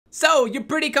So, you're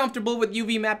pretty comfortable with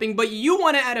UV mapping, but you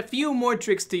want to add a few more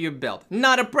tricks to your belt.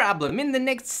 Not a problem. In the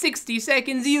next 60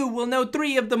 seconds, you will know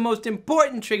 3 of the most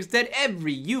important tricks that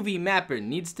every UV mapper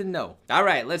needs to know.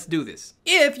 Alright, let's do this.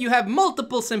 If you have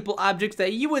multiple simple objects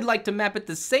that you would like to map at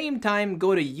the same time,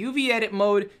 go to UV edit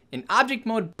mode. In object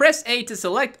mode, press A to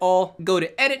select all, go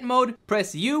to edit mode,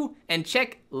 press U, and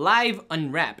check live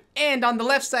unwrap. And on the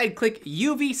left side, click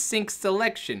UV sync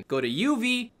selection. Go to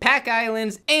UV, pack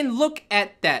islands, and look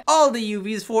at that. All the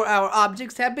UVs for our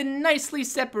objects have been nicely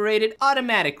separated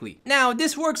automatically. Now,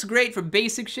 this works great for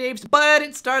basic shapes, but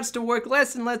it starts to work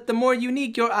less and less the more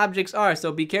unique your objects are,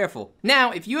 so be careful.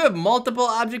 Now, if you have multiple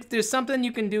objects, there's something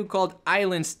you can do called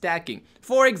island stacking.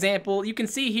 For example, you can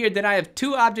see here that I have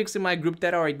 2 objects in my group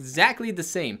that are exactly the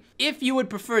same. If you would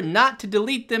prefer not to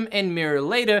delete them and mirror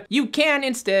later, you can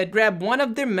instead grab one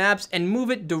of their maps and move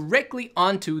it directly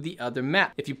onto the other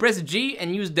map. If you press G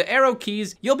and use the arrow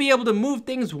keys, you'll be able to move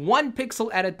things 1 pixel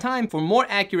at a time for more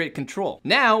accurate control.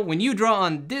 Now, when you draw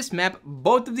on this map,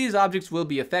 both of these objects will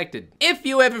be affected. If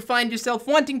you ever find yourself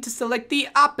wanting to select the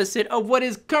opposite of what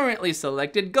is currently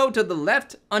selected, go to the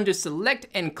left under select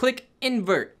and click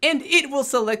invert, and it will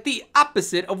select the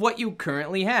opposite of what you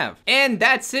currently have. And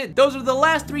that's it. Those are the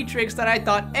last 3 tricks that I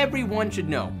thought everyone should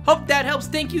know. Hope that helps.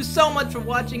 Thank you so much for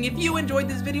watching. If you enjoyed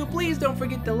this video, please don't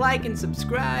forget to like and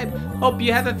subscribe. Hope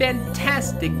you have a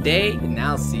fantastic day, and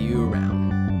I'll see you around.